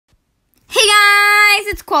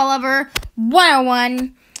Squall Lover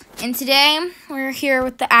 101, and today we're here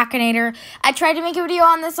with the Akinator. I tried to make a video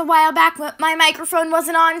on this a while back, but my microphone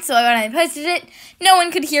wasn't on, so when I posted it, no one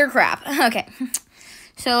could hear crap. Okay,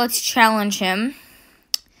 so let's challenge him.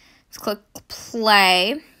 Let's click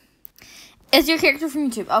play. Is your character from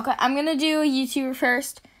YouTube? Okay, I'm going to do a YouTuber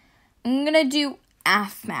first. I'm going to do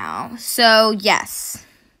Afmao. So, yes.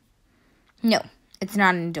 No, it's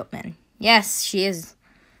not an adult man. Yes, she is.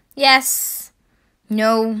 Yes.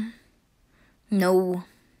 No. No.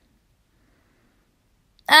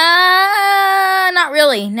 Not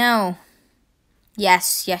really. No.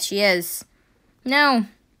 Yes. Yes, she is. No.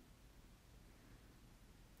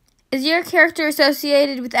 Is your character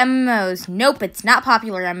associated with MMOs? Nope, it's not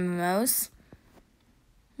popular MMOs.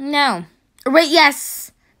 No. Wait,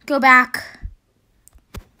 yes. Go back.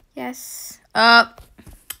 Yes.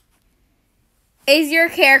 Is your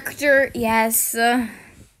character? Yes.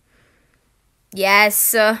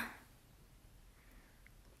 Yes.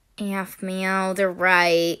 Meow, they're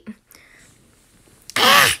right.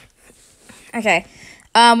 Okay.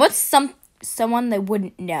 What's someone they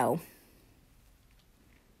wouldn't know?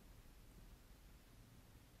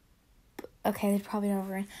 Okay, they'd probably know.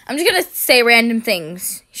 I'm just gonna say random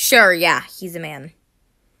things. Sure, yeah, he's a man.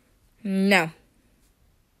 No.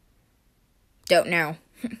 Don't know.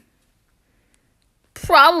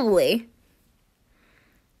 Probably.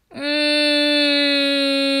 No.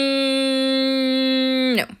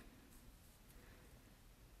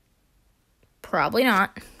 Probably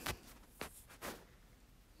not.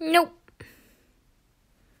 Nope.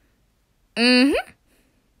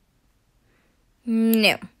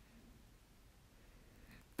 No.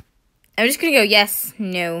 I'm just gonna go yes,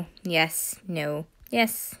 no, yes, no,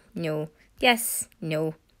 yes, no, yes,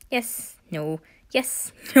 no, yes, no,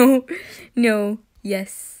 yes, no, no,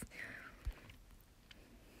 yes.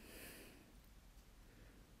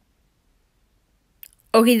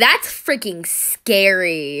 Okay, that's freaking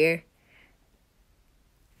scary.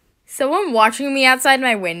 Someone watching me outside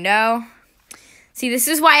my window. See, this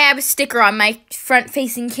is why I have a sticker on my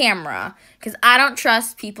front-facing camera, because I don't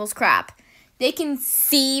trust people's crap. They can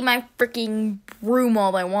see my freaking room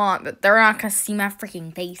all they want, but they're not going to see my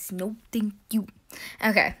freaking face. No, thank you.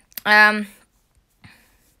 Okay. Let's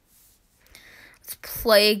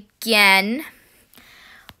play again.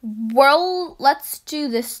 Well, let's do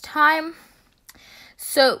this time.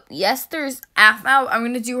 So, yes, there's Afmao. I'm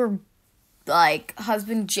going to do her,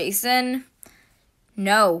 husband, Jason.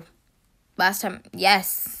 No. Last time,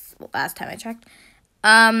 yes. Well, last time I checked.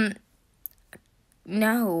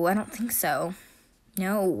 No, I don't think so.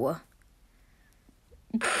 No.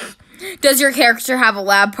 Does your character have a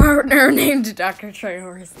lab partner named Dr.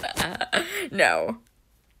 Treyhorse? No.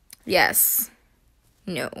 Yes.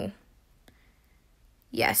 No.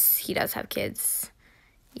 Yes, he does have kids.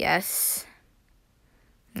 Yes.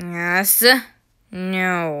 Yes.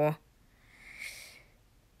 No.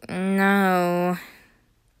 No.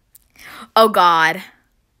 Oh, God.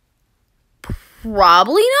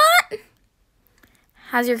 Probably not?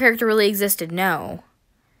 Has your character really existed? No.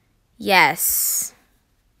 Yes.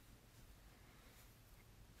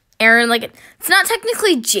 Aaron, it's not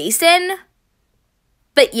technically Jason,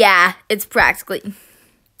 but yeah, it's practically.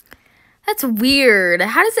 That's weird.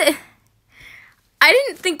 How does it? I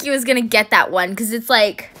didn't think he was gonna get that one, because it's,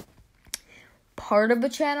 part of a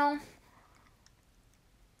channel.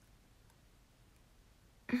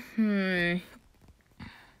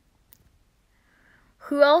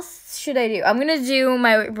 Who else should I do? I'm going to do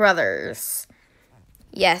my brothers.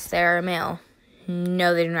 Yes, they are a male.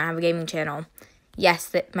 No, they do not have a gaming channel.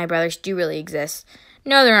 Yes, my brothers do really exist.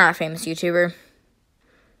 No, they're not a famous YouTuber.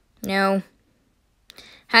 No.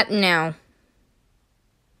 No.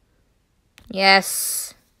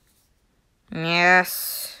 Yes.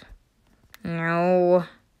 Yes. No.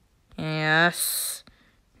 Yes.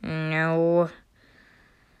 No.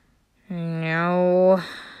 No.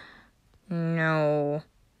 No.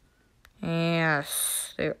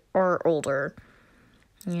 Yes. They are older.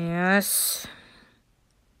 Yes.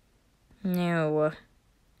 No.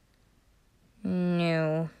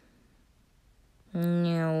 No.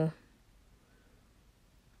 No.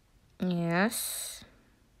 Yes.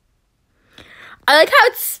 I like how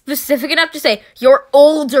it's specific enough to say your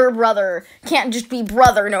older brother. Can't just be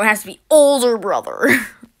brother. No, it has to be older brother.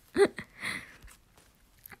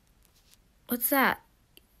 What's that?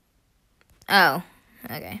 Oh,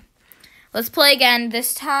 okay. Let's play again.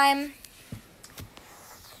 This time,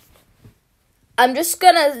 I'm gonna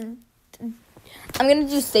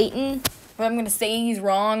do Satan, but I'm gonna say he's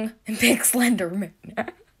wrong and pick Slenderman.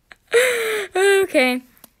 Okay.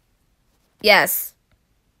 Yes.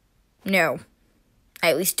 No. I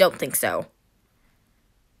at least don't think so.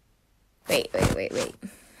 Wait.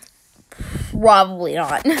 Probably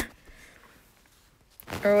not.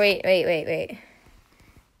 Or wait.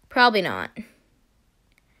 Probably not.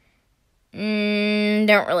 Don't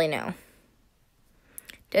really know.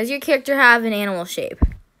 Does your character have an animal shape?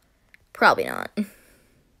 Probably not.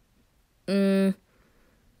 No.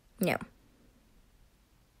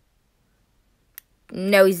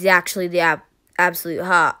 No, he's actually the absolute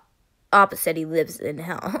opposite. He lives in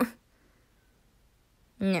hell.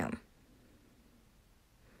 No.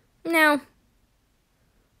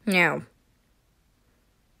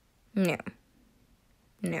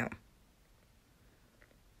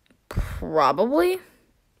 Probably?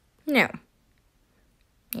 No.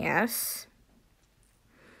 Yes.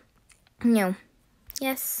 No.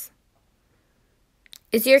 Yes.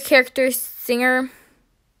 Is your character a singer?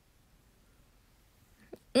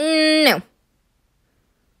 No.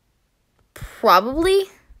 Probably?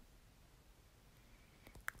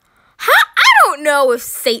 I don't know if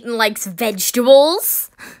Satan likes vegetables.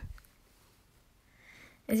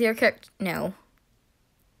 Is your character? No.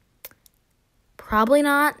 Probably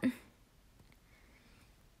not.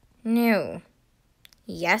 No.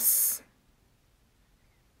 Yes.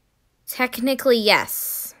 Technically,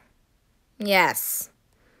 yes. Yes.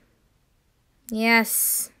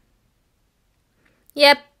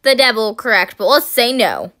 Yep, the devil, correct, but let's say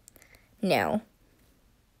no. No.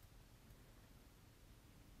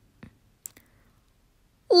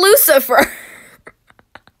 Lucifer.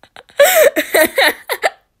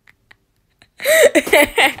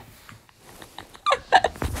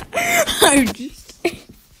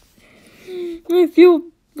 I feel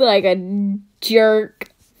like a jerk.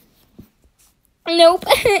 Nope.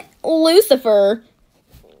 Lucifer.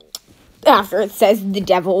 After it says the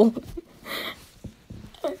devil.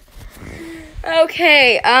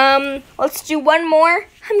 Okay, let's do one more.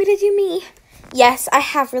 I'm gonna do me. Yes, I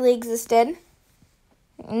have really existed.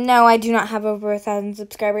 No, I do not have over 1,000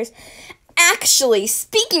 subscribers. Actually,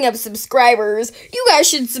 speaking of subscribers, you guys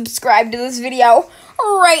should subscribe to this video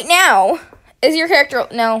right now. Is your character...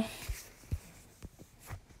 No.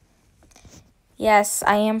 Yes,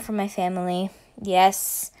 I am from my family.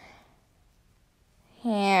 Yes.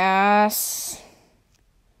 Yes.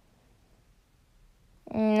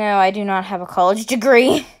 No, I do not have a college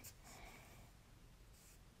degree.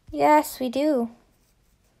 Yes, we do.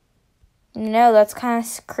 No, that's kind of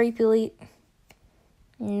creepily...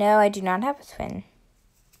 No, I do not have a twin.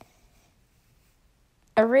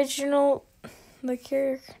 Original... The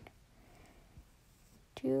character...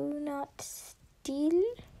 Do not steal...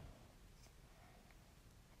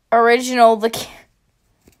 Original... The...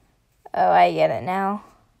 Oh, I get it now.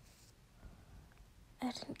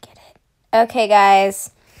 I didn't get it. Okay,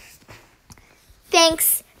 guys.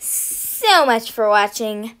 Thanks so much for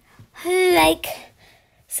watching. Like,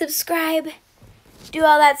 subscribe, do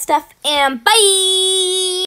all that stuff, and bye!